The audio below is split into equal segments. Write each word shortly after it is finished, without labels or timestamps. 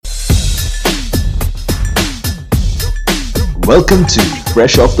Welcome to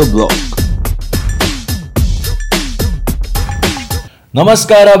Fresh Off the Block.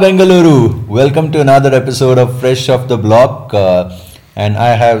 Namaskara Bengaluru. Welcome to another episode of Fresh Off the Block. And I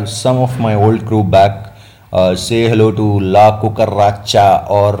have some of my old crew back. Say hello to La Cucaracha,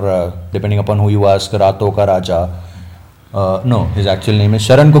 or depending upon who you ask, Rato Ka Raja. No, his actual name is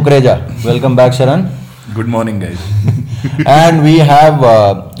Sharan Kukreja. Welcome back, Sharan. Good morning, guys. And we have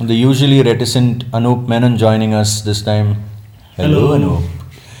the usually reticent Anup Menon joining us this time. Hello, Anup.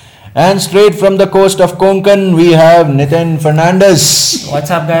 And straight from the coast of Konkan, we have Nitin Fernandez.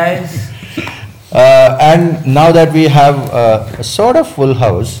 What's up, guys? And now that we have a sort of full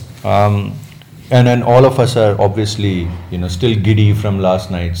house, and then all of us are obviously, still giddy from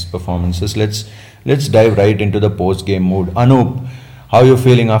last night's performances. Let's dive right into the post-game mood. Anup, how are you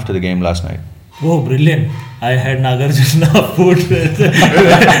feeling after the game last night? Oh, brilliant. I had Nagarjuna food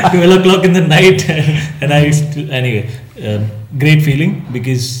at 12 o'clock in the night. Great feeling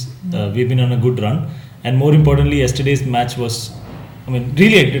because we've been on a good run. And more importantly, yesterday's match was,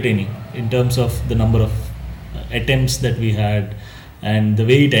 really entertaining in terms of the number of attempts that we had and the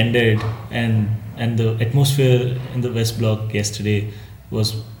way it ended and the atmosphere in the West Block yesterday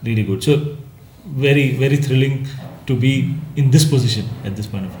was really good. So, very, very thrilling to be in this position at this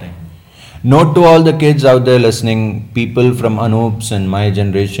point of time. Note to all the kids out there listening, people from Anup's and my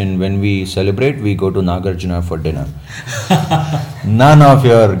generation, when we celebrate, we go to Nagarjuna for dinner. None of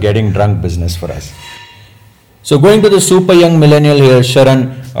your getting drunk business for us. So going to the super young millennial here,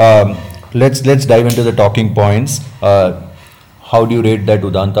 Sharan, let's dive into the talking points. How do you rate that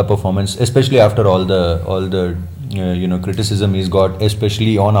Udanta performance, especially after all the criticism he's got,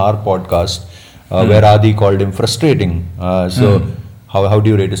 especially on our podcast, where Adi called him frustrating. How do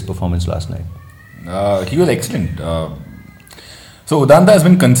you rate his performance last night? He was excellent. So Udanta has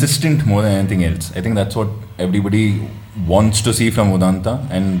been consistent more than anything else. I think that's what everybody wants to see from Udanta.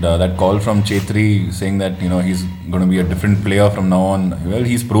 And that call from Chetri saying that he's going to be a different player from now on. Well,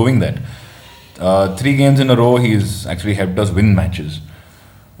 he's proving that. 3 games in a row, he's actually helped us win matches.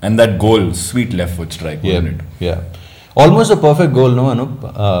 And that goal, sweet left foot strike, wasn't it? Yeah. Almost a perfect goal, no,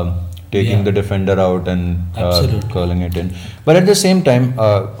 Anup? Taking the defender out and curling it in. But at the same time,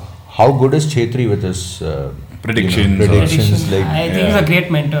 how good is Chetri with his predictions? I think he's a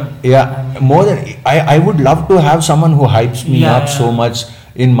great mentor. Yeah, more than I would love to have someone who hypes me up so much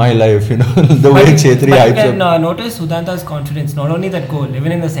in my life. The way Chetri hypes up. You can notice Udanta's confidence. Not only that goal,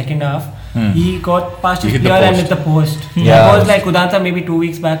 even in the second half, he got past his player and hit the post. That was like Udanta maybe 2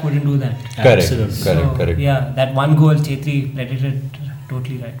 weeks back wouldn't do that. Correct. Yeah, that one goal Chetri credited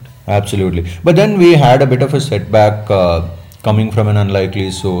totally right. Absolutely. But then we had a bit of a setback coming from an unlikely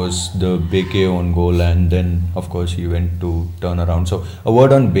source, the Beke own goal, and then of course he went to turn around. So a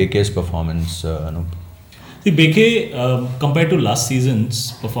word on Beke's performance, Anup. See, Beke, compared to last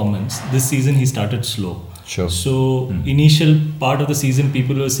season's performance, this season he started slow. Sure. So initial part of the season,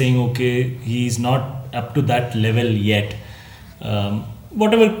 people were saying, okay, he's not up to that level yet.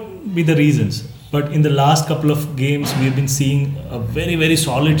 Whatever be the reasons. But in the last couple of games, we've been seeing a very, very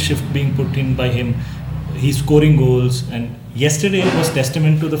solid shift being put in by him. He's scoring goals, and yesterday was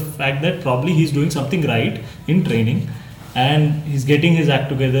testament to the fact that probably he's doing something right in training, and he's getting his act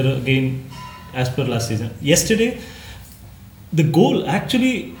together again as per last season. Yesterday, the goal,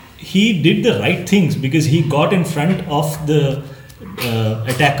 actually, he did the right things because he got in front of the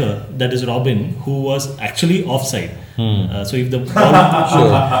attacker, that is Robin, who was actually offside. So if the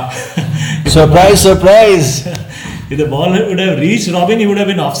ball surprise if the ball would have reached Robin, he would have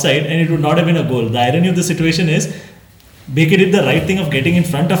been offside and it would not have been a goal. The irony of the situation is Beke did the right thing of getting in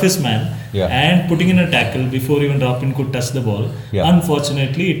front of his man and putting in a tackle before even Robin could touch the ball.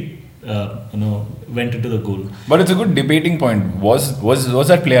 Unfortunately, it went into the goal. But it's a good debating point. Was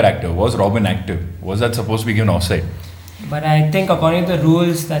that player active? Was Robin active? Was that supposed to be given offside? But I think according to the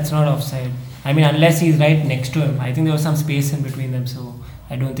rules, that's not offside. Unless he's right next to him. I think there was some space in between them, so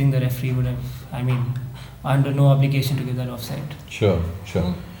I don't think the referee would have, under no obligation to give that offside. Sure.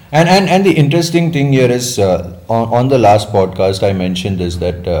 And the interesting thing here is, on the last podcast I mentioned this,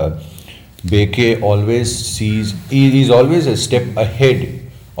 that Beke always he's always a step ahead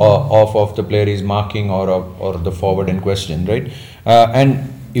of the player he's marking or the forward in question, right?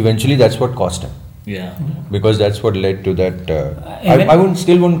 And eventually that's what cost him. Yeah. Because that's what led to that. I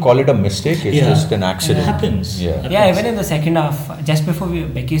wouldn't call it a mistake. It's just an accident. It happens. Yeah, even in the second half, just before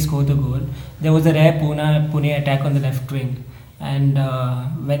Becky scored the goal, there was a rare Pune attack on the left wing. And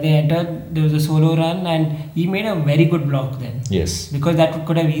when they entered, there was a solo run, and he made a very good block then. Yes. Because he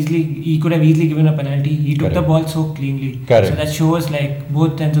could have easily given a penalty. He took the ball so cleanly. Correct. So that shows like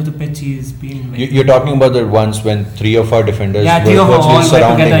both ends of the pitch he's been. You're talking about the ones when 3 or 4 defenders were virtually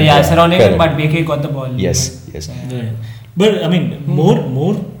surrounding together. Yeah, surrounding him, Correct. but Beke got the ball. Yes. Yeah. But I mean,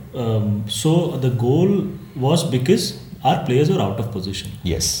 more. So the goal was because our players were out of position.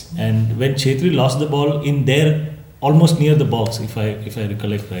 Yes. And when Chetri lost the ball in there, almost near the box, if I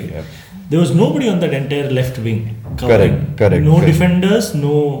recollect right, there was nobody on that entire left wing covering. Correct. No defenders,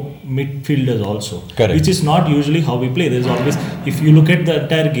 no midfielders also. Correct. Which is not usually how we play. There's always, if you look at the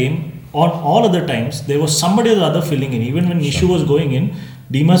entire game, on all other times, there was somebody or the other filling in. Even when Nishu was going in,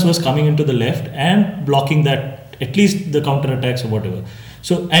 Dimas was coming into the left and blocking that, at least the counter attacks or whatever.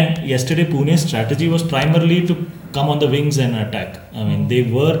 So, and yesterday Pune's strategy was primarily to come on the wings and attack. I mean, they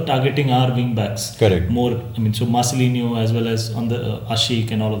were targeting our wing backs. Correct. More, I mean, so Marcelinho as well as on the Ashik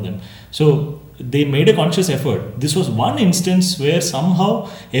and all of them. So, they made a conscious effort. This was one instance where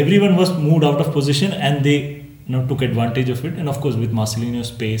somehow everyone was moved out of position and they took advantage of it. And of course, with Marcelinho's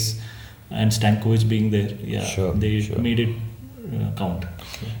pace and Stankovic being there, they made it count.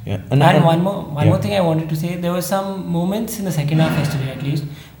 Yeah. And one more thing I wanted to say, there were some moments in the second half yesterday at least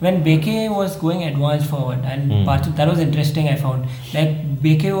when Beke was going advanced forward, and that was interesting. I found like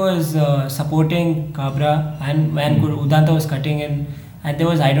Beke was supporting Cabra and Udanta was cutting in, and there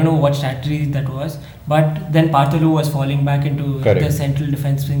was, I don't know what strategy that was, but then Parthalu was falling back into the central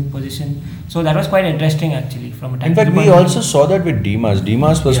defensive position. So that was quite interesting actually from a tactical In fact, we also saw that with Dimas.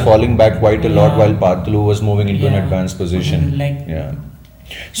 Dimas was falling back quite a lot while Parthalu was moving into an advanced position.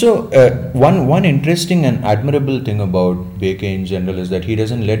 So one interesting and admirable thing about Beke in general is that he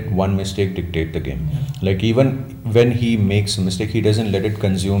doesn't let one mistake dictate the game. Like even when he makes a mistake, he doesn't let it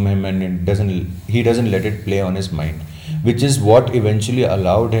consume him, and he doesn't let it play on his mind, which is what eventually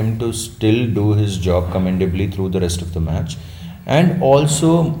allowed him to still do his job commendably through the rest of the match, and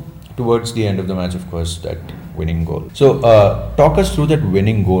also towards the end of the match, of course, that winning goal. So talk us through that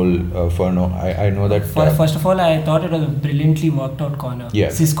winning goal for now. I know that first of all, I thought it was a brilliantly worked out corner.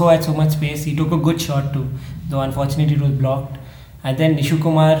 Cisco had so much space. He took a good shot too, though unfortunately it was blocked. And then Nishu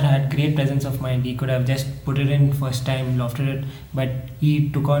Kumar had great presence of mind. He could have just put it in first time, lofted it, but he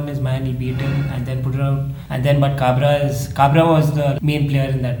took on his man, he beat him and then put it out. And then, but Cabra was the main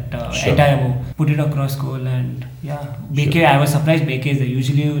player in that entire move. Put it across goal, and Beke, I was surprised Beke is there.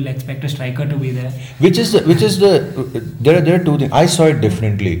 Usually you will expect a striker to be there. Which is the there are two things. I saw it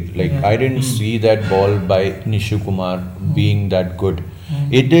differently. Like I didn't see that ball by Nishu Kumar being that good.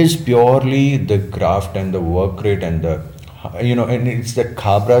 It is purely the craft and the work rate and the and it's that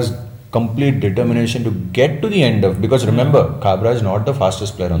Cabra's complete determination to get to the end of, because remember, Cabra is not the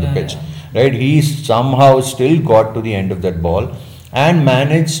fastest player on the pitch, right? He somehow still got to the end of that ball and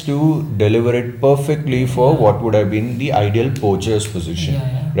managed to deliver it perfectly for what would have been the ideal poacher's position,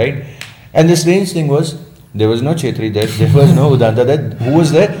 right? And the strange thing was, there was no Chetri there, there was no Udanta there. Who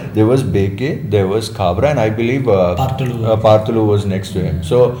was there? There was Beke, there was Cabra, and I believe Parthalu was next to him.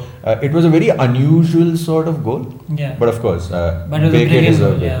 So it was a very unusual sort of goal. Yeah. But of course, Beke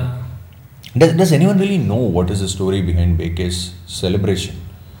deserved it. Does anyone really know what is the story behind Beke's celebration?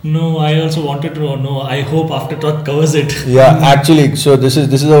 No, I also wanted to know. I hope Afterthought covers it. Yeah, actually, so this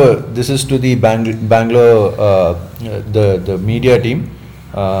is to the Bangalore the media team.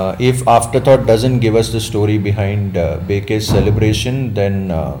 If Afterthought doesn't give us the story behind Beke's celebration, then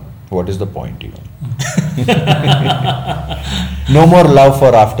what is the point even? No more love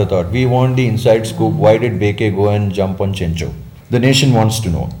for Afterthought. We want the inside scoop. Why did Beke go and jump on Chencho? The nation wants to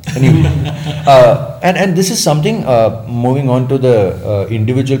know. Anyway, and this is something, moving on to the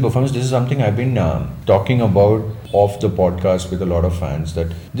individual performance, this is something I've been talking about off the podcast with a lot of fans, that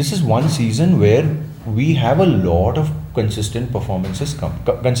this is one season where we have a lot of consistent performers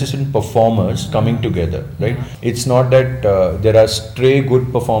coming together, right? It's not that there are stray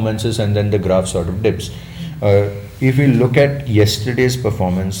good performances and then the graph sort of dips. If we look at yesterday's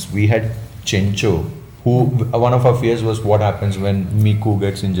performance, we had Chencho, who one of our fears was what happens when Miku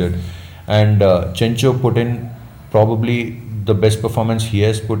gets injured, and Chencho put in probably the best performance he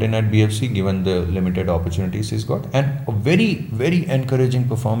has put in at BFC given the limited opportunities he's got, and a very, very encouraging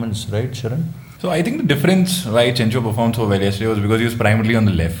performance, right, Sharan? So I think the difference why Chencho performed so well yesterday was because he was primarily on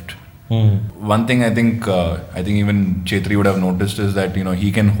the left. One thing I think even Chetri would have noticed is that he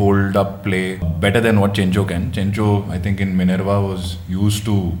can hold up play better than what Chencho can. Chencho, I think in Minerva, was used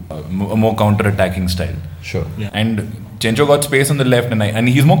to a more counter-attacking style. Sure. Yeah. And Chencho got space on the left, and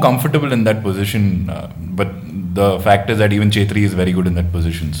he's more comfortable in that position. But the fact is that even Chetri is very good in that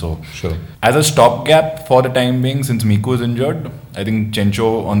position. So, sure. As a stopgap for the time being, since Miku is injured, I think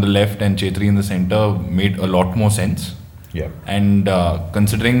Chencho on the left and Chetri in the center made a lot more sense. Yeah. And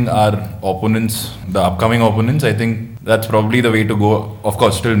considering our opponents, the upcoming opponents, I think that's probably the way to go. Of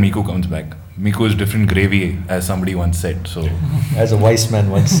course, still Miku comes back. Miku is different gravy, as somebody once said. So, as a wise man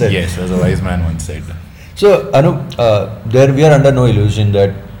once said. Yes, as a wise man once said. So, Anup, there we are under no illusion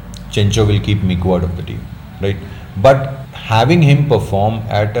that Chencho will keep Miku out of the team, right? But having him perform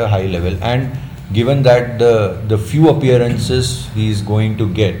at a high level, and given that the few appearances he is going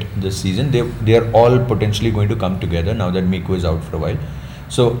to get this season, they are all potentially going to come together now that Miku is out for a while.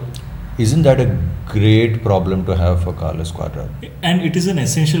 So, isn't that a great problem to have for Carlos Cuadrat? And it is an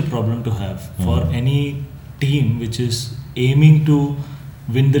essential problem to have for any team which is aiming to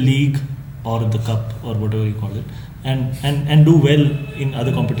win the league or the cup or whatever you call it, and do well in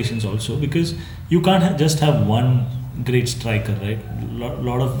other competitions also, because you can't just have one great striker, right?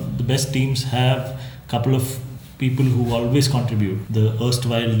 Lot of the best teams have couple of people who always contribute. The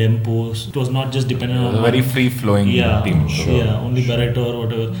erstwhile Dempos, it was not just dependent on a very free-flowing team. Sure. Yeah, only Barreto or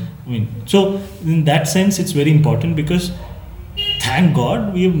whatever. I mean, so in that sense, it's very important, because thank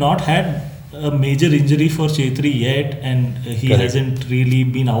God we have not had a major injury for Chetri yet, and he hasn't really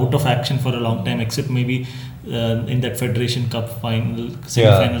been out of action for a long time, except maybe in that Federation Cup final,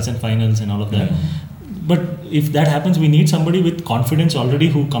 semi-finals and finals and all of that. But if that happens, we need somebody with confidence already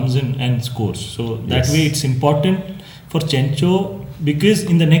who comes in and scores. So that way it's important for Chencho, because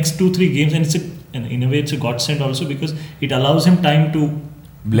in the next 2-3 games, and in a way it's a godsend also, because it allows him time to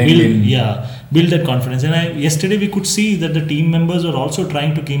build that confidence. And yesterday we could see that the team members were also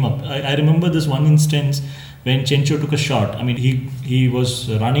trying to keep up. I remember this one instance when Chencho took a shot. I mean, he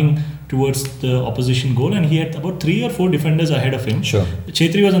was running towards the opposition goal, and he had about 3 or 4 defenders ahead of him. Sure.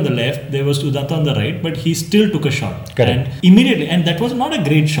 Chetri was on the left, there was Udanta on the right, but he still took a shot. Correct. And immediately, and that was not a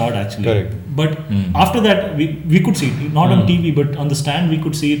great shot actually. Correct. But after that, we could see it, not on TV, but on the stand, we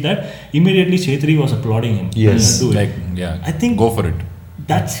could see that immediately Chetri was applauding him. Yes. I think go for it.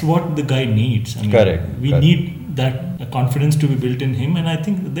 That's what the guy needs. I mean, Correct. We need that confidence to be built in him, and I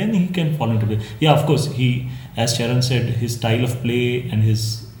think then he can fall into play. Yeah, of course, as Sharon said, his style of play and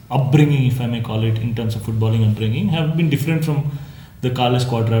his upbringing, if I may call it, in terms of footballing upbringing, have been different from the Carlos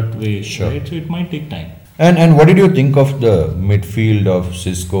Cuadrat way, right? So it might take time. And what did you think of the midfield of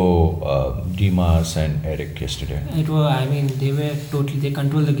Cisco, Dimas and Eric yesterday? It was, I mean, they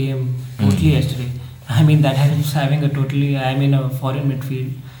controlled the game totally yesterday. I mean, that helps having a foreign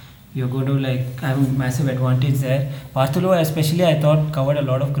midfield. You're going to have a massive advantage there. Bartolo especially, I thought, covered a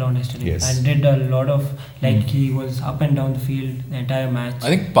lot of ground yesterday and did a lot of, he was up and down the field the entire match.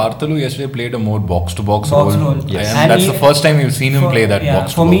 I think Bartolo yesterday played a more box-to-box role. Yes. And that's the first time you've seen him play that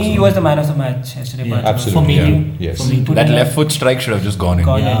box-to-box. For me, he was the man of the match yesterday. Yeah, absolutely. For me, that left foot strike should have just gone in.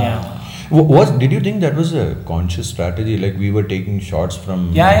 Did you think that was a conscious strategy? Like we were taking shots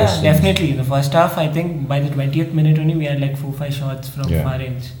from distance? Definitely. In the first half, I think by the 20th minute only, we had 4-5 shots from far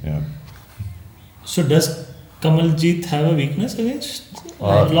range. Yeah. So does Kamaljit have a weakness against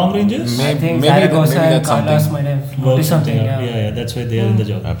long ranges? I think Zaragoza and Carlos might have noticed something. Yeah, that's why they are in the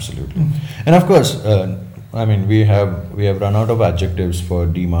job. Absolutely. And of course, I mean, we have run out of adjectives for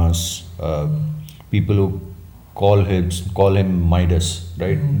Dimas. People who call him Midas,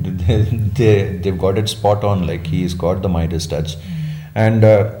 right? They've got it spot on. He's got the Midas touch, and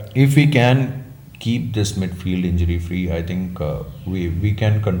if we can keep this midfield injury free, I think we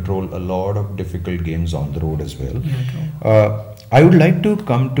can control a lot of difficult games on the road as well. I would like to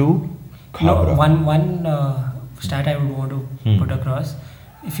come to Khabra. One stat I would want to put across.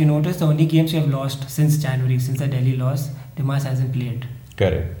 If you notice, the only games we have lost since January, since the Delhi loss, Dimas hasn't played.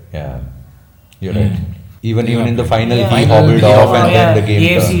 Correct. Yeah, you're right. Even in the final, he hobbled off and then the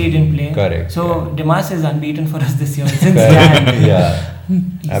game AFC he didn't play. Correct. So Dimas is unbeaten for us this year since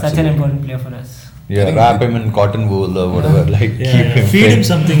Jan. He's such an important player for us. Yeah, wrap him in cotton wool or whatever. Keep him feed him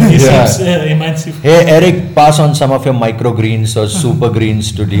something. He seems emancipated. Hey Eric, pass on some of your microgreens or super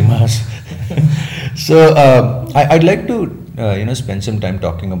greens to Dimas. So I'd like to spend some time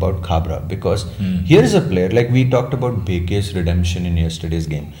talking about Khabra, because here is a player, we talked about Beke's redemption in yesterday's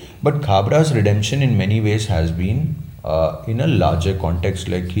game, but Khabra's redemption in many ways has been in a larger context.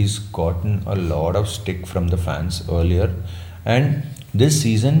 He's gotten a lot of stick from the fans earlier, and this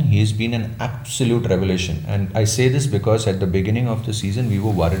season he's been an absolute revelation. And I say this because at the beginning of the season we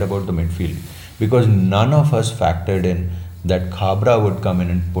were worried about the midfield, because none of us factored in that Khabra would come in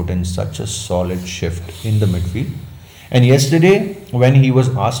and put in such a solid shift in the midfield. And yesterday, when he was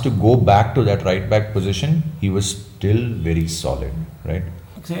asked to go back to that right back position, he was still very solid, right?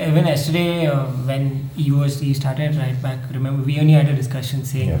 So even yesterday when he started right back, remember we only had a discussion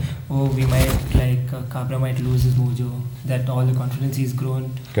saying, we might Cabra might lose his mojo, that all the confidence he's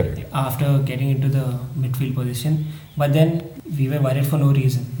grown after getting into the midfield position. But then we were worried for no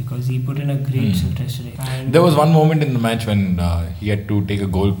reason because he put in a great shift yesterday. And there was one moment in the match when he had to take a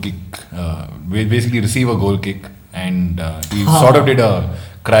goal kick, basically receive a goal kick, and he sort of did a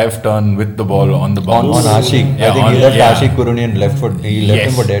Cruyff turn with the ball on the bounce. On Ashik. I think he left Ashik Kurunian left foot. He left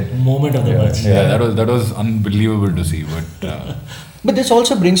him for dead. Moment of the match. Yeah, that was unbelievable to see. But this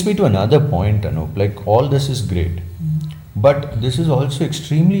also brings me to another point, Anup. Like, all this is great. But this is also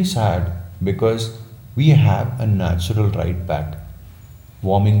extremely sad because we have a natural right back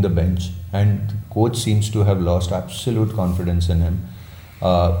warming the bench, and the coach seems to have lost absolute confidence in him.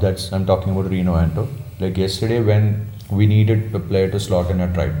 I'm talking about Rino Anto. Like yesterday when we needed a player to slot in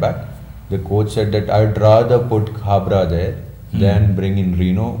at right back, the coach said that I'd rather put Cabra there than bring in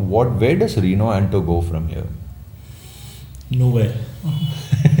Rino. Where does Rino Anto go from here? Nowhere.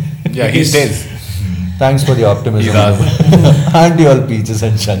 Yeah, he stays. Thanks for the optimism. Aren't you all peaches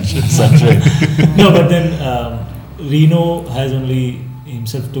and sunshine? No, but then Rino has only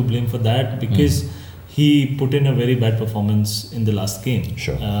himself to blame for that because he put in a very bad performance in the last game.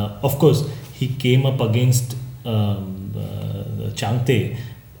 Sure. Of course, he came up against Changte,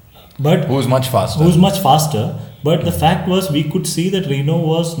 but who's much faster. But the fact was, we could see that Reno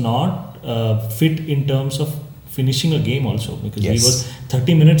was not fit in terms of finishing a game also, because he was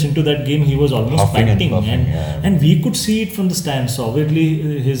 30 minutes into that game, he was almost panting, and we could see it from the stands. So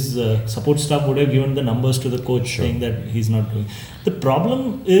obviously his support staff would have given the numbers to the coach saying that he's not doing. The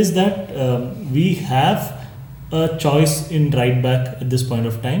problem is that we have a choice in right back at this point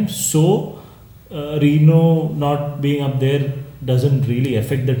of time, so Reno not being up there doesn't really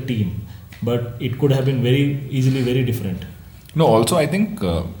affect the team, but it could have been very easily very different. No, also I think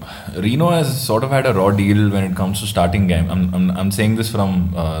Reno has sort of had a raw deal when it comes to starting game. I'm saying this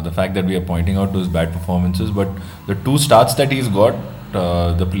from the fact that we are pointing out those bad performances, but the two starts that he's got,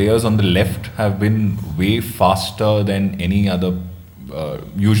 the players on the left have been way faster than any other,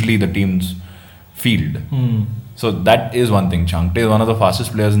 usually the team's field. So that is one thing. Changte is one of the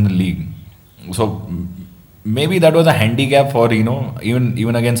fastest players in the league. So maybe that was a handicap for Reno.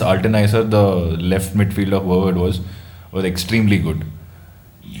 Even against Altenizer, the left midfielder, whoever it was extremely good.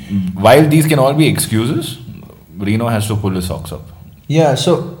 While these can all be excuses, Reno has to pull his socks up. Yeah,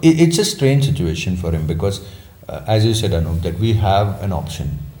 so it's a strange situation for him because, as you said, Anup, that we have an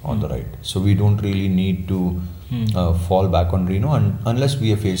option on the right. So we don't really need to fall back on Reno unless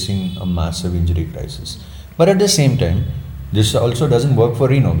we are facing a massive injury crisis. But at the same time, this also doesn't work for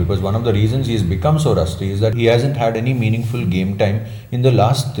Reno because one of the reasons he's become so rusty is that he hasn't had any meaningful game time in the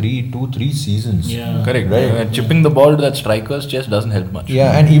last 2-3 seasons. Yeah. Correct. Right. Chipping the ball to that striker's chest doesn't help much.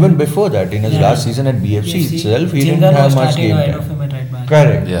 Yeah, and even before that, in his last season at BFC itself, he didn't have much game time.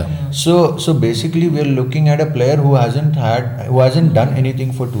 Correct. Yeah. So basically, we're looking at a player who hasn't done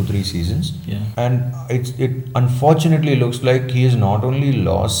anything for 2-3 seasons. Yeah. And it unfortunately looks like he has not only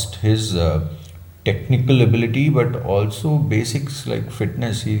lost his technical ability but also basics like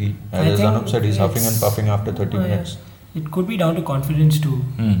fitness. As Anup said, he's huffing and puffing after 30 minutes. It could be down to confidence too.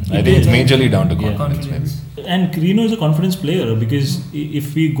 I think it's majorly down to confidence. And Reno is a confidence player because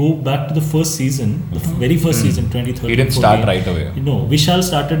if we go back to the first season, the very first season, 2013, he didn't start right away. No, Vishal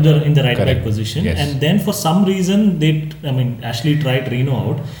started in the right back position, and then for some reason Ashley tried Reno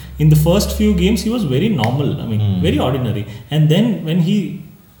out. In the first few games, he was very normal. Very ordinary. And then when he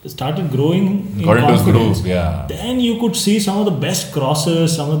started growing in confidence, then you could see some of the best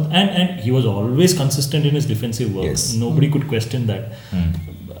crosses, and he was always consistent in his defensive work. Nobody could question that.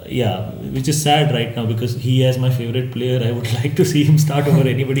 Which is sad right now because he is my favorite player. I would like to see him start over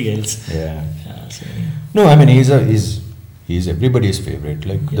anybody else. No, he's everybody's favorite.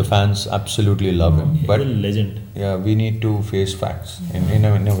 The fans absolutely love him. He's a legend. Yeah, we need to face facts in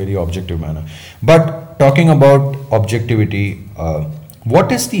a very objective manner. But talking about objectivity,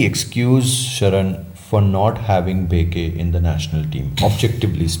 what is the excuse, Sharan, for not having Bheke in the national team,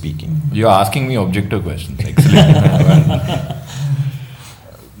 objectively speaking? You're asking me objective questions. Excellent.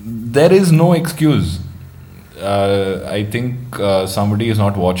 There is no excuse. I think somebody is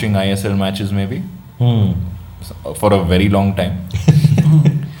not watching ISL matches maybe for a very long time.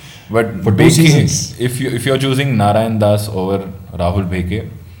 But for Bheke, if you're choosing Narayan Das over Rahul Bheke,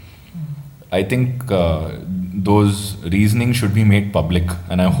 I think those reasonings should be made public,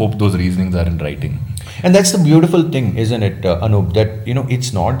 and I hope those reasonings are in writing. And that's the beautiful thing, isn't it, Anup, that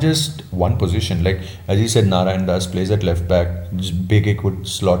it's not just one position. Like as you said, Narayan Das plays at left back, Bheke could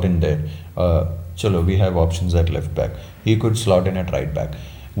slot in there. We have options at left back. He could slot in at right back.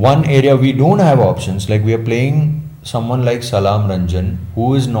 One area we don't have options, like we are playing someone like Salam Ranjan,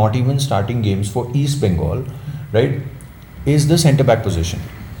 who is not even starting games for East Bengal, right? Is the centre back position,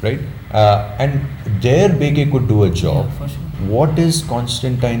 right? And there Beke could do a job. Yeah, for sure. What is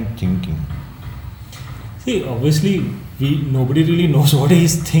Constantine thinking? See, obviously, nobody really knows what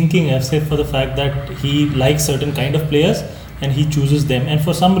he's thinking, except for the fact that he likes certain kind of players and he chooses them. And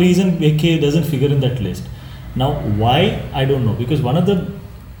for some reason, Beke doesn't figure in that list. Now, why, I don't know. Because one of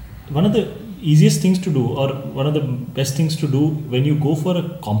the easiest things to do, or one of the best things to do when you go for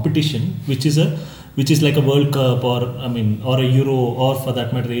a competition, which is like a World Cup, or a Euro, or for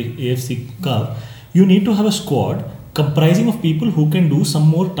that matter AFC Cup, you need to have a squad comprising of people who can do some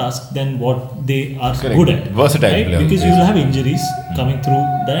more tasks than what they are good at. Versatile, right? players. Because you will have injuries coming through,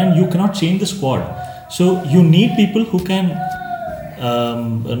 then you cannot change the squad. So you need people who can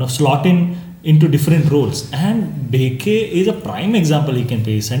slot into different roles. And Beke is a prime example. He can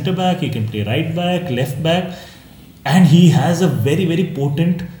play centre back, he can play right back, left back, and he has a very, very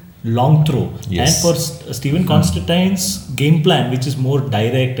potent long throw. Yes. And for Stephen Constantine's game plan, which is more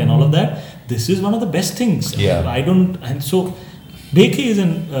direct and all of that, this is one of the best things. Yeah. And so Beke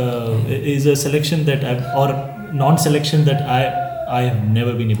is a selection that or non-selection that I have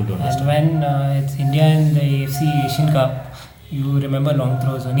never been able to understand. And when it's India in the AFC Asian Cup, you remember long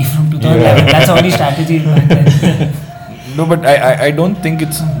throws only from 2011. That's the only strategy back then. No, but I don't think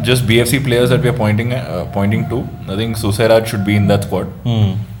it's just BFC players that we are pointing to. I think Susairaj should be in that squad.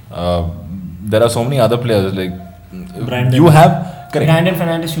 There are so many other players like Brandon. you have correct. Brandon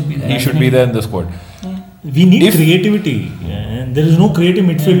Fernandes should be there. He should be there in the squad. We need creativity, and there is no creative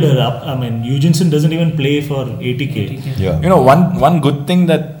midfielder. Eugenson doesn't even play for 80k. Yeah. You know, one good thing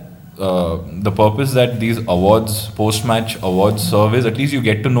that the purpose that these awards, post-match awards serve is at least you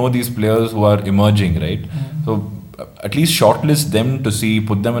get to know these players who are emerging, right? So at least shortlist them to see,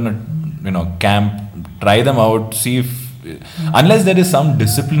 put them in a camp, try them out, see if unless there is some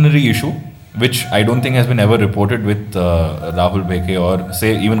disciplinary issue, which I don't think has been ever reported with Rahul Beke or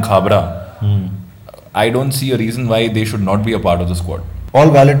say even Khabra. I don't see a reason why they should not be a part of the squad. All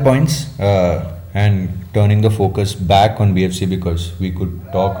valid points, and turning the focus back on BFC, because we could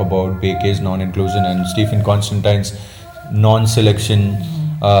talk about Beke's non-inclusion and Stephen Constantine's non-selection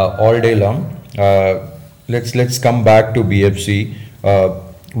all day long. Let's come back to BFC.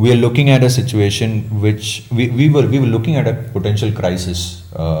 We are looking at a situation which we were looking at a potential crisis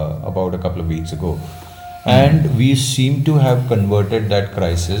about a couple of weeks ago. And we seem to have converted that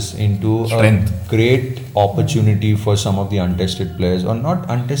crisis into Strength. a great opportunity for some of the untested players, or not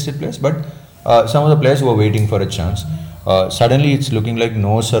untested players, but some of the players who are waiting for a chance. Suddenly it's looking like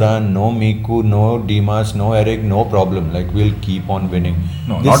no Saran, no Miku, no Dimas, no Eric, no problem. Like we'll keep on winning.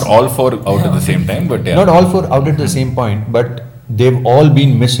 No, not all four out at the same time, but yeah. Not all four out at the same point, but they've all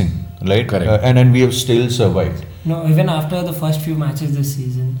been missing, right? Correct. And we have still survived. No, even after the first few matches this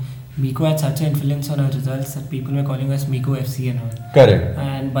season, Miku had such an influence on our results that people were calling us Miku FC and all. Correct.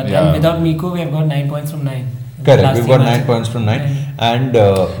 But then without Miku, we have got 9 points from 9. Correct. We've got 9 points from 9. And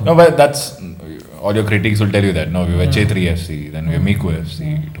no, but that's all your critics will tell you that. No, we were Chetri FC, then we were Miku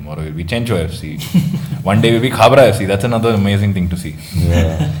FC. Tomorrow we'll be Chencho FC. One day we'll be Khabra FC. That's another amazing thing to see.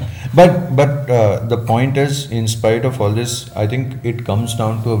 Yeah. But the point is, in spite of all this, I think it comes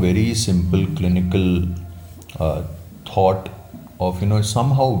down to a very simple clinical thought of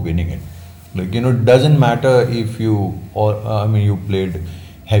somehow winning it. Like it doesn't matter if you you played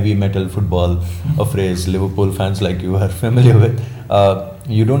heavy metal football, a phrase Liverpool fans like you are familiar with.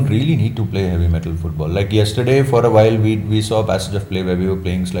 You don't really need to play heavy metal football. Like yesterday, for a while, we saw a passage of play where we were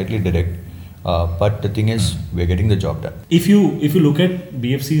playing slightly direct. But the thing is, we're getting the job done. If you look at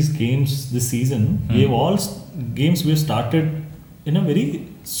BFC's games this season, we have all games we've started in a very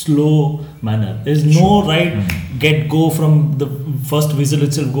slow manner. There's no get go from the first whistle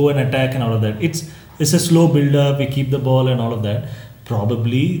itself, go and attack and all of that. It's a slow build up. We keep the ball and all of that.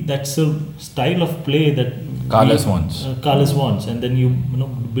 Probably that's a style of play that Carlos wants. Carlos wants, and then you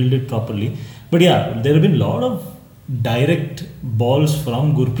build it properly. But yeah, there have been a lot of direct balls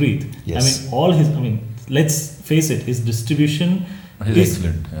from Gurpreet. Yes. Let's face it, his distribution is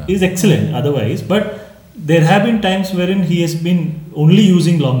excellent. Yeah. Is excellent otherwise, but there have been times wherein he has been only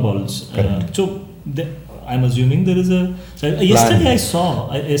using long balls. I'm assuming there is yesterday I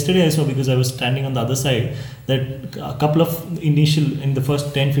saw because I was standing on the other side, that a couple of in the first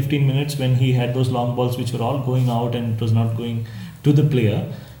 10-15 minutes when he had those long balls which were all going out and it was not going to the player,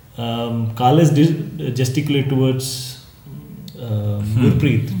 Carlos did gesticulate towards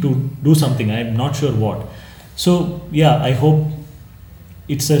Gurpreet to do something. I'm not sure what. So yeah, I hope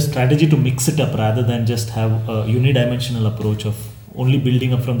it's a strategy to mix it up rather than just have a unidimensional approach of only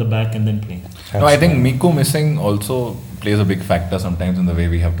building up from the back and then playing. No, I think Miko missing also plays a big factor sometimes in the way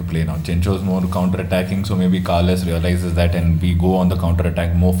we have to play now. Chencho is more counter-attacking, so maybe Carlos realizes that and we go on the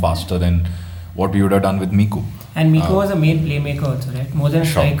counter-attack more faster than what we would have done with Miko. And Miko was a main playmaker also, right? More than a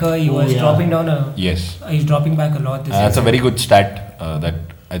striker, he was dropping down he's dropping back a lot this that's a very good stat that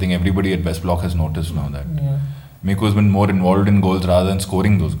I think everybody at West Block has noticed now, that Miko has been more involved in goals rather than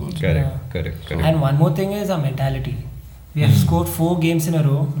scoring those goals. Correct. And one more thing is our mentality. We have scored 4 games in a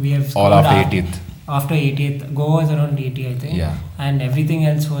row. We have scored all after 80th. After 80th. Goa was around 80, I think. Yeah. And everything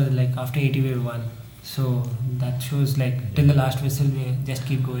else was like after 80 we won. So that shows like till the last whistle we just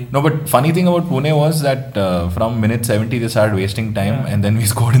keep going. No, but funny thing about Pune was that from minute 70 they started wasting time and then we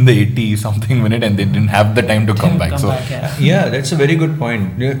scored in the 80 something minute and they didn't have the time to come back. Yeah, that's a very good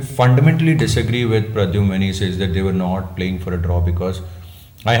point. I fundamentally disagree with Pradyum when he says that they were not playing for a draw, because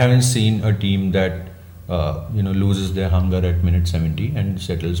I haven't seen a team that loses their hunger at minute 70 and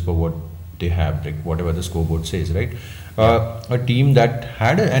settles for what they have, like whatever the scoreboard says, right? A team that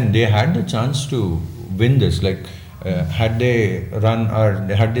had the chance to win this, like had they run or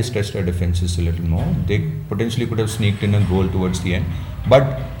had they stressed their defenses a little more, they potentially could have sneaked in a goal towards the end,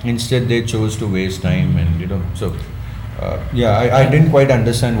 but instead they chose to waste time, and I didn't quite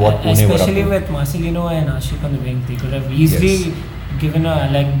understand what Pune were up to. Especially with Marcelino and Ashik on the wing, they could have easily been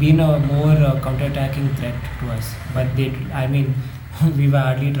a more counter-attacking threat to us, but we were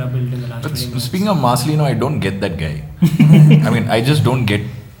hardly troubled in the last 20 minutes. Speaking of Marcelino, I don't get that guy. I just don't get.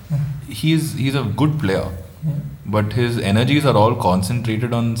 He's a good player, but his energies are all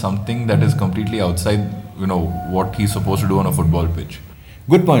concentrated on something that is completely outside, what he's supposed to do on a football pitch.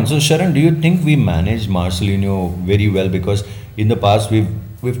 Good point. So Sharan, do you think we managed Marcelino very well? Because in the past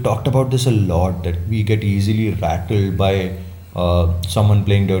we've talked about this a lot, that we get easily rattled by someone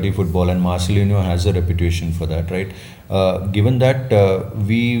playing dirty football, and Marcelino has a reputation for that, right? Given that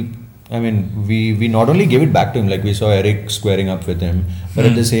we not only gave it back to him, like we saw Eric squaring up with him, but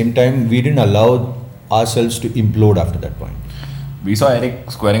at the same time we didn't allow ourselves to implode after that point. We saw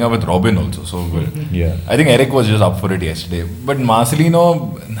Eric squaring up with Robin also, so yeah. I think Eric was just up for it yesterday. But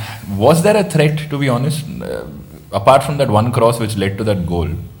Marcelino, was there a threat, to be honest? Apart from that one cross which led to that goal,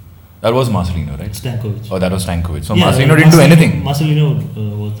 that was Marcelino, right? Stankovic. Oh, that was Stankovic. So Marcelino didn't do anything. Marcelino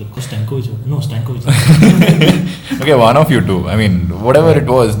was the Stankovic. No, Stankovic. Okay, one of you two. Whatever it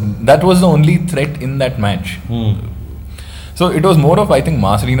was, that was the only threat in that match. So it was more of, I think,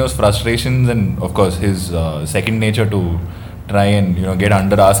 Marcelino's frustrations and, of course, his second nature to try and get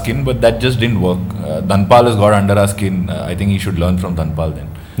under our skin, but that just didn't work. Dhanpal has got under our skin. I think he should learn from Dhanpal then.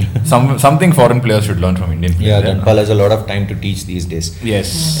 Something foreign players should learn from Indian players. Yeah, Dhanpal has a lot of time to teach these days.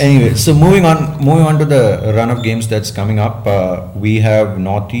 Yes. Anyway, so moving on to the run of games that's coming up. We have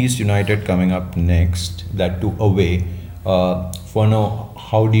Northeast United coming up next, that too away. For now,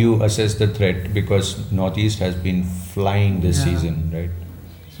 how do you assess the threat? Because Northeast has been flying this season, right?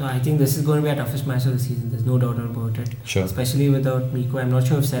 So I think this is going to be our toughest match of the season. There's no doubt about it. Sure. Especially without Miko. I'm not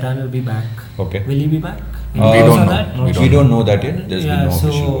sure if Serran will be back. Okay. Will he be back? We don't know. We don't know that yet. There's been no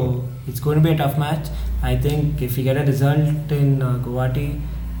official. So it's going to be a tough match. I think if we get a result in Guwahati,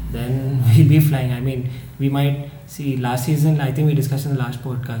 then we'll be flying. We might see last season, I think we discussed in the last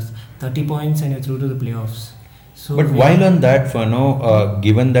podcast, 30 points and you're through to the playoffs. So but while on that, Fano,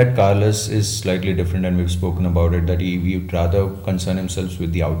 given that Carlos is slightly different and we've spoken about it, that he would rather concern himself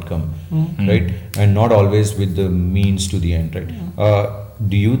with the outcome, right? And not always with the means to the end, right?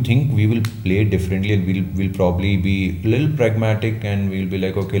 Do you think we will play differently and we'll probably be a little pragmatic and we'll be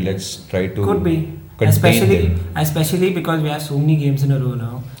like, okay, let's try to could be. Especially because we have so many games in a row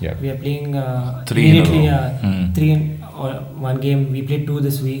now. Yeah. We are playing three one game. We played 2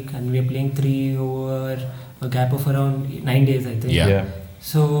 this week and we are playing 3 over a gap of around 9 days, I think. Yeah.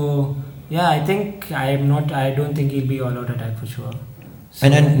 So I don't think he'll be all out attack for sure. So,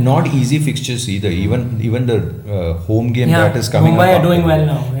 and not easy fixtures either. Even the home game that is coming Mumbai up. Mumbai are doing well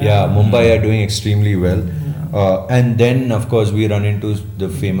now. Yeah, Mumbai are doing extremely well. And then of course we run into the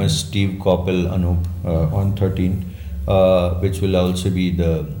famous Steve Coppell Anup on 13, which will also be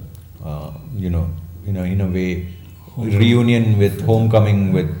the in a way reunion with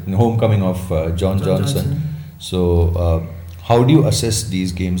homecoming of John Johnson. So how do you assess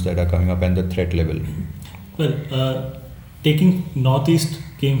these games that are coming up and the threat level? Well, taking Northeast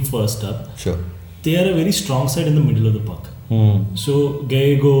game first up, sure, they are a very strong side in the middle of the park. So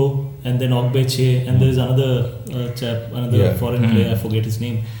Gallego and then Ogbeche and there is another foreign player, I forget his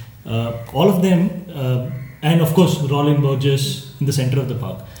name. All of them, and of course Rollin Burgess in the center of the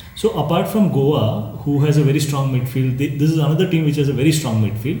park. So apart from Goa, who has a very strong midfield, this is another team which has a very strong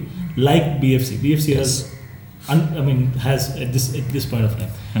midfield, like BFC. BFC has has at this point of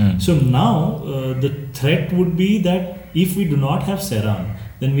time. So now the threat would be that if we do not have Serran,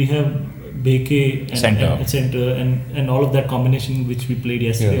 then we have Beke and center and all of that combination which we played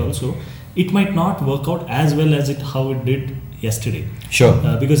yesterday also. It might not work out as well as how it did yesterday. Sure.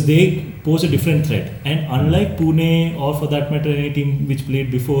 Because they pose a different threat, and unlike Pune or for that matter any team which played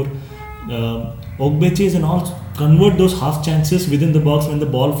before, Ogbeches and all convert those half chances within the box when the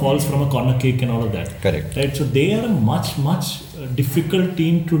ball falls from a corner kick and all of that. Correct. Right. So they are a much difficult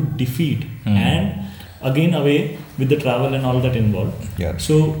team to defeat, and again away with the travel and all that involved. Yeah.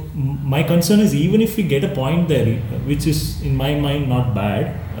 So my concern is even if we get a point there, which is in my mind not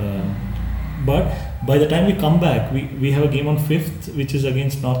bad, but by the time we come back, we have a game on 5th, which is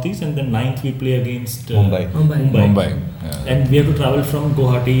against Northeast, and then 9th we play against Mumbai. Yeah. And we have to travel from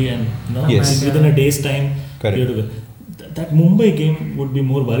Guwahati, and within a day's time. Correct. We have to go. That Mumbai game would be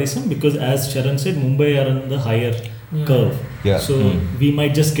more worrisome because, as Sharan said, Mumbai are on the higher curve. Yeah. So we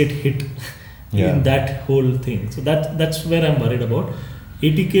might just get hit in that whole thing. So that's where I'm worried about.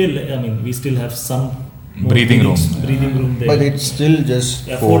 ATK, we still have some breathing room there. But it's still just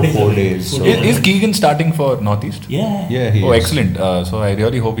 4 days. So. Is Keegan starting for Northeast? Yeah. He is. Excellent. So I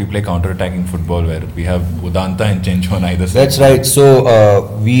really hope you play counter-attacking football where we have Udanta and Chencho on either side. That's right. So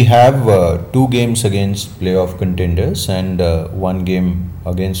we have 2 games against playoff contenders and 1 game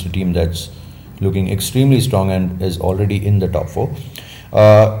against a team that's looking extremely strong and is already in the top 4.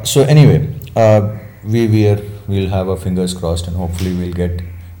 So anyway, we'll have our fingers crossed and hopefully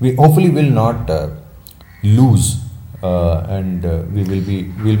we'll not lose and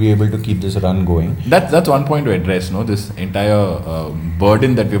we'll be able to keep this run going. That's one point to address, no? This entire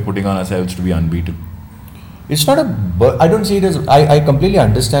burden that we're putting on ourselves to be unbeaten. It's not I don't see it as. I completely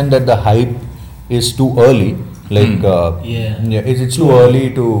understand that the hype is too early. It's too early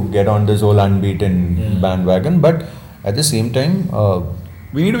to get on this whole unbeaten bandwagon. But at the same time,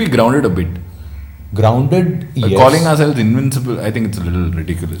 we need to be grounded a bit. Grounded, yes. Calling ourselves invincible, I think it's a little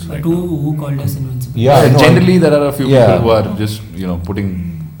ridiculous. But who called us invincible? Yeah, generally there are a few people who are just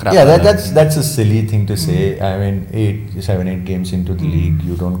putting crap. Yeah, that's a silly thing to say. 7-8 games into the league,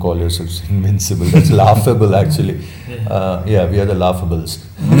 you don't call yourselves invincible. That's laughable, actually. We are the laughables.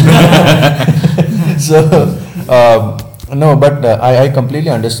 I completely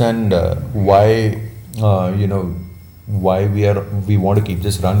understand why we want to keep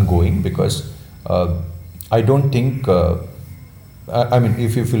this run going because. I don't think,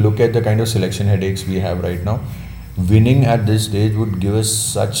 if you look at the kind of selection headaches we have right now, winning at this stage would give us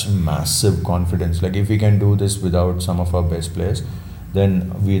such massive confidence. Like if we can do this without some of our best players,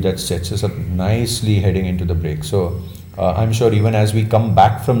 then that sets us up nicely heading into the break. So I'm sure even as we come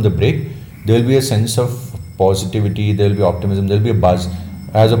back from the break, there will be a sense of positivity, there will be optimism, there will be a buzz.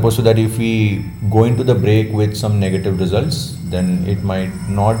 As opposed to that, if we go into the break with some negative results, then it might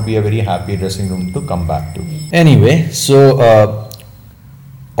not be a very happy dressing room to come back to. Anyway, so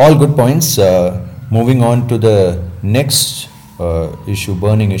all good points. Moving on to the next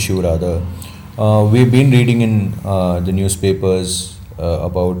burning issue rather. We've been reading in the newspapers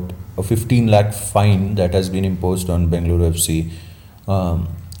about a 15 lakh fine that has been imposed on Bengaluru FC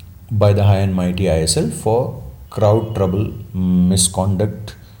by the high and mighty ISL for crowd trouble,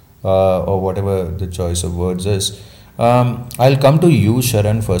 misconduct, or whatever the choice of words is. I'll come to you,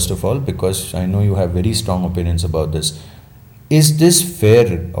 Sharan, first of all, because I know you have very strong opinions about this. Is this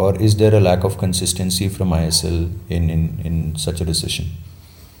fair, or is there a lack of consistency from ISL in such a decision?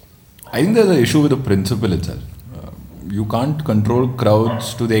 I think there's an issue with the principle itself. You can't control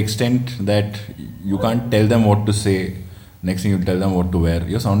crowds to the extent that you can't tell them what to say. Next thing you tell them what to wear.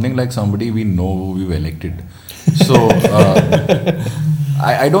 You're sounding like somebody we know who we've elected. So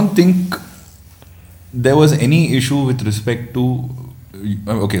I don't think there was any issue with respect to.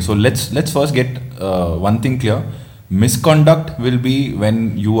 Okay, so let's first get one thing clear. Misconduct will be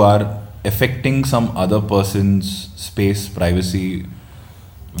when you are affecting some other person's space, privacy,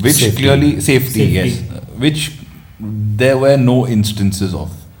 which safety, yes, which there were no instances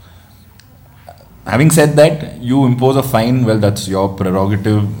of. Having said that, you impose a fine, well, that's your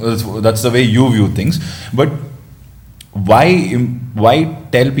prerogative, that's the way you view things. But why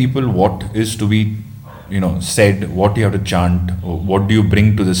tell people what is to be said, what you have to chant, what do you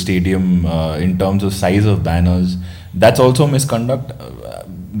bring to the stadium in terms of size of banners? That's also misconduct.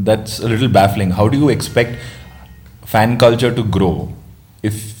 That's a little baffling. How do you expect fan culture to grow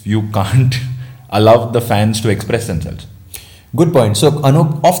if you can't allow the fans to express themselves? Good point. So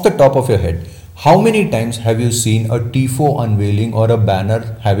Anup, off the top of your head, how many times have you seen a TIFO unveiling or a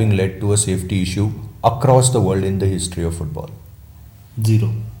banner having led to a safety issue across the world in the history of football?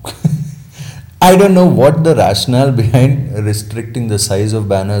 0. I don't know what the rationale behind restricting the size of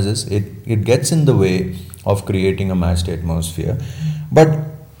banners is. It gets in the way of creating a match day atmosphere. But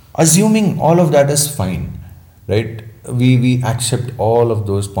assuming all of that is fine, right? We accept all of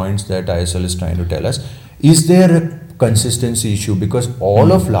those points that ISL is trying to tell us. Is there a consistency issue? Because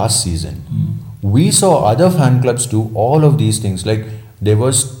all of last season, we saw other fan clubs do all of these things. Like there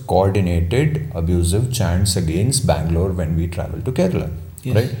was coordinated abusive chants against Bangalore when we traveled to Kerala,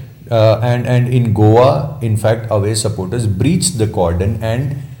 right? And in Goa, in fact, away supporters breached the cordon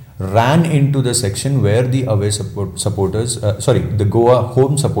and ran into the section where the away the Goa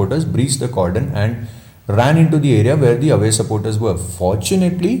home supporters breached the cordon and ran into the area where the away supporters were.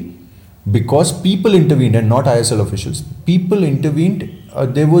 Fortunately, because people intervened and not ISL officials, people intervened.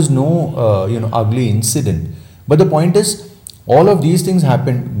 There was no ugly incident. But the point is, all of these things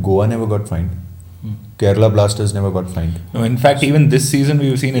happened. Goa never got fined. Kerala Blasters never got fined. No, in fact, even this season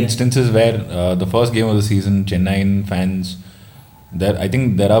we've seen instances where the first game of the season, Chennai fans, I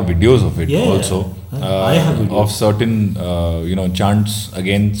think there are videos of it also. I have videos of certain chants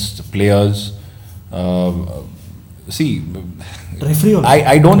against players. See, referee also.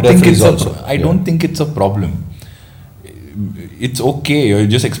 I don't think Referees it's also. I don't think it's a problem. It's okay. You're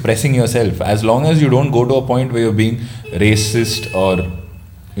just expressing yourself. As long as you don't go to a point where you're being racist or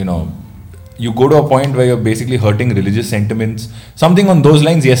you go to a point where you're basically hurting religious sentiments, something on those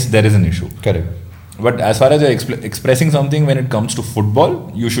lines, yes, there is an issue. Correct. But as far as you're expressing something when it comes to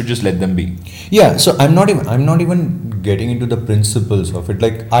football, you should just let them be. Yeah, so I'm not even getting into the principles of it.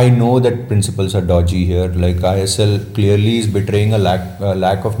 Like I know that principles are dodgy here. Like ISL clearly is betraying a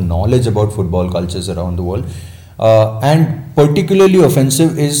lack of knowledge about football cultures around the world, and particularly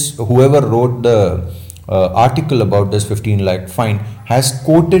offensive is whoever wrote the article about this 15 lakh fine has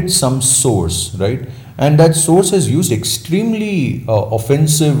quoted some source, right? And that source has used extremely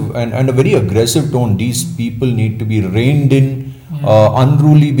offensive and a very aggressive tone. These people need to be reined in,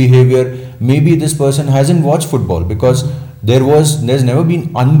 unruly behavior. Maybe this person hasn't watched football because there's never been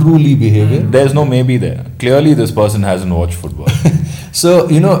unruly behavior. There's no maybe there. Clearly this person hasn't watched football. So,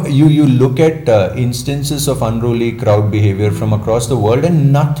 you look at instances of unruly crowd behavior from across the world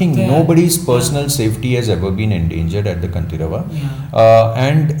and nobody's personal safety has ever been endangered at the Kantirava.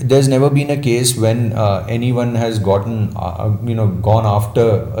 And there's never been a case when anyone has gone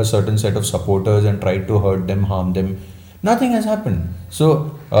after a certain set of supporters and tried to hurt them, harm them. Nothing has happened.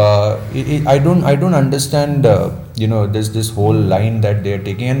 So, I don't understand, this whole line that they're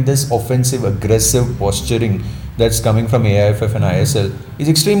taking, and this offensive, aggressive posturing that's coming from AIFF and ISL is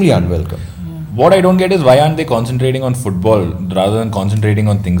extremely unwelcome. What I don't get is why aren't they concentrating on football rather than concentrating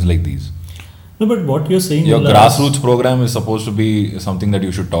on things like these? No, but what you're saying, your grassroots program is supposed to be something that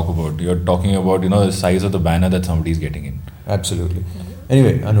you should talk about. You're talking about the size of the banner that somebody's getting in. Absolutely.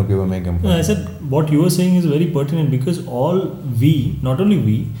 Anyway, Anup, you were making a point. I said what you were saying is very pertinent because not only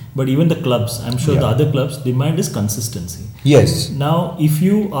we, but even the clubs, I'm sure the other clubs, demand is consistency. Yes. Now, if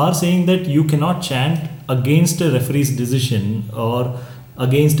you are saying that you cannot chant against a referee's decision or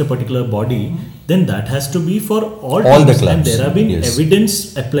against a particular body, then that has to be for all the teams. clubs. And there have been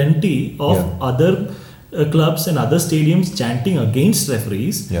evidence aplenty of other clubs and other stadiums chanting against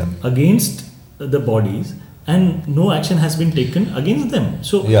referees, against the bodies, and no action has been taken against them.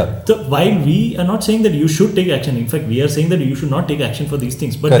 So while we are not saying that you should take action, in fact we are saying that you should not take action for these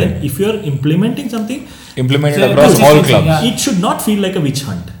things, but then if you are implementing something, implement it across all clubs, it should not feel like a witch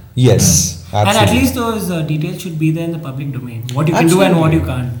hunt. Yes. Absolutely. And at least those details should be there in the public domain. What you can do and what you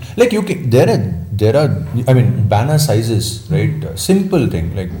can't. Like there are banner sizes, right? Simple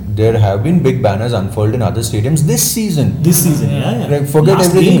thing. Like there have been big banners unfurled in other stadiums this season. Like forget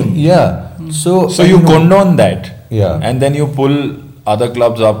Last everything. game. So you condone that. Yeah. And then you pull other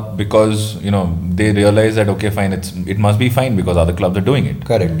clubs up because they realize that okay fine, it must be fine because other clubs are doing it.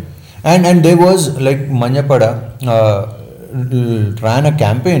 Correct. And there was like Manyapada ran a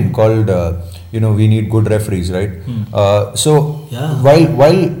campaign called we need good referees, right?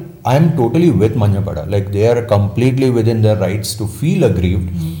 While I'm totally with Manyapada, like they are completely within their rights to feel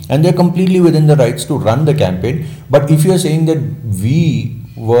aggrieved and they're completely within the rights to run the campaign. But if you're saying that we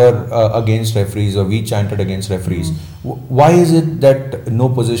were against referees or we chanted against referees, why is it that no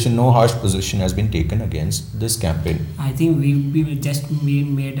harsh position has been taken against this campaign? I think we just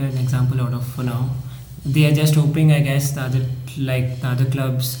made an example out of for now. They are just hoping, I guess, the other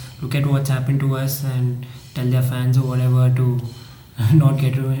clubs look at what's happened to us and tell their fans or whatever to not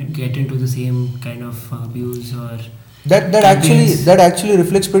get into the same kind of abuse or that actually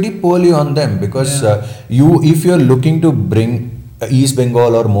reflects pretty poorly on them because if you're looking to bring East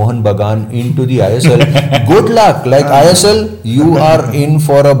Bengal or Mohan Bagan into the ISL, good luck. Like ISL, you are in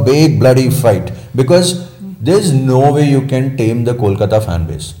for a big bloody fight because there's no way you can tame the Kolkata fan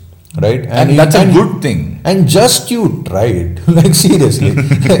base, right? And that's a good thing. And just you tried, like seriously,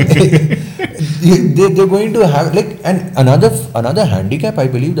 they're going to have like, and another handicap I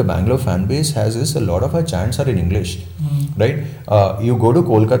believe the Bangalore fan base has is a lot of our chants are in English, right? You go to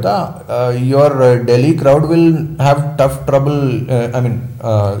Kolkata, your Delhi crowd will have tough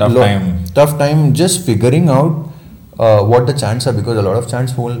time just figuring out what the chants are, because a lot of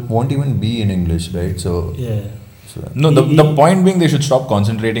chants won't even be in English, right? So Yeah. No, the point being they should stop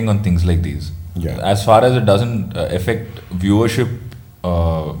concentrating on things like these. Yeah. As far as it doesn't affect viewership,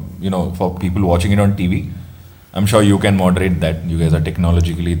 for people watching it on TV, I'm sure you can moderate that. You guys are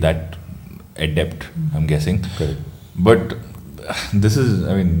technologically that adept, I'm guessing. Correct. But this is,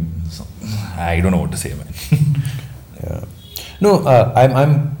 I don't know what to say, man. Yeah. No,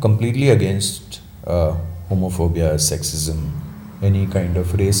 I'm completely against homophobia, sexism, any kind of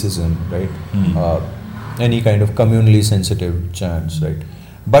racism, right? Any kind of communally sensitive chants, right?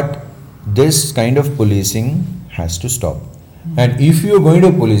 But this kind of policing has to stop. And if you're going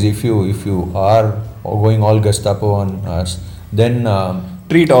to police, if you are going all Gestapo on us, then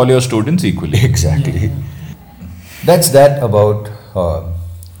treat all your students equally. Exactly. Yeah. That's that about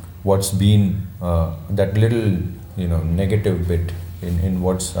what's been that little negative bit in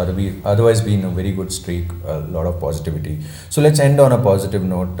what's otherwise been a very good streak, a lot of positivity. So let's end on a positive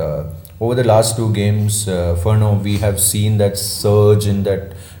note. Over the last two games, Furno, we have seen that surge in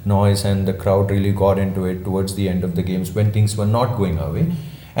that noise, and the crowd really got into it towards the end of the games when things were not going our way,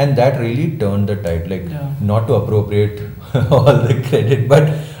 and that really turned the tide. Not to appropriate all the credit, but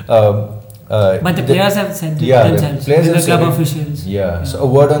the players have said it themselves. The club officials. Yeah. So a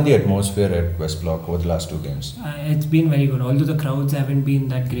word on the atmosphere at West Block over the last two games. It's been very good. Although the crowds haven't been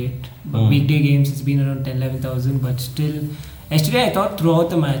that great. But weekday games, it's been around 10,000-11,000. But still, yesterday I thought throughout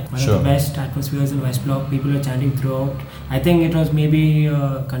the match, one of the best atmospheres in West Block. People were chanting throughout. I think it was maybe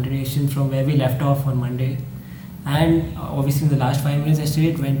a continuation from where we left off on Monday. And obviously in the last 5 minutes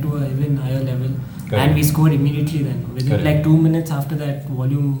yesterday, it went to an even higher level. Correct. And we scored immediately then. Within 2 minutes after that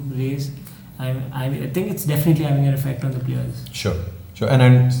volume raise. I think it's definitely having an effect on the players. Sure.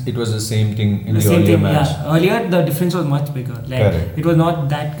 And it was the same thing in the earlier match. Yeah. Earlier the difference was much bigger. Correct. It was not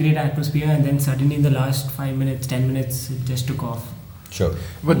that great atmosphere, and then suddenly in the last 5 minutes, 10 minutes, it just took off. Sure.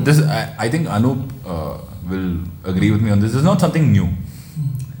 But this, I think Anup will agree with me on this. This is not something new.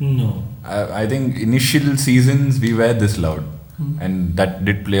 No. I think initial seasons we were this loud, and that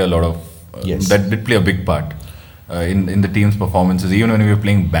did play a lot of. That did play a big part. In the team's performances, even when we were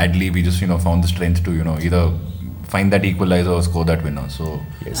playing badly, we just found the strength to either find that equalizer or score that winner. So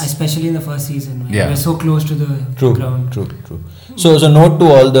especially in the first season, when we were so close to the ground. True. So as a note to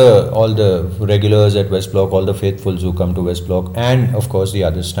all the regulars at West Block, all the faithfuls who come to West Block, and of course the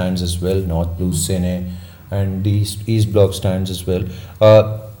other stands as well, North Blue, Sene, and the East Block stands as well.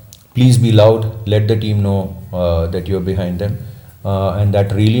 Please be loud. Let the team know that you're behind them. And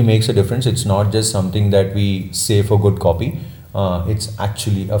that really makes a difference. It's not just something that we say for good copy. It's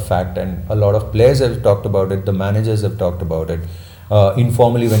actually a fact, and a lot of players have talked about it. The managers have talked about it.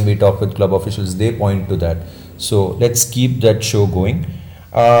 Informally, when we talk with club officials, they point to that. So let's keep that show going,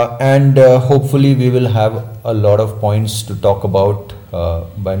 and hopefully we will have a lot of points to talk about.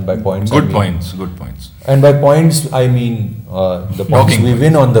 By points, good points. And by points, I mean the points we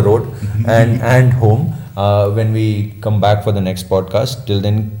win on the road and home. When we come back for the next podcast. Till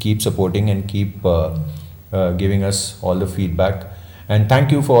then, keep supporting and keep giving us all the feedback. And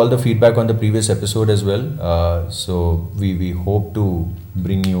thank you for all the feedback on the previous episode as well. So we hope to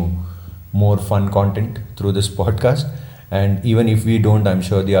bring you more fun content through this podcast. And even if we don't, I'm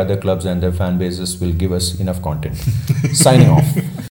sure the other clubs and their fan bases will give us enough content. Signing off.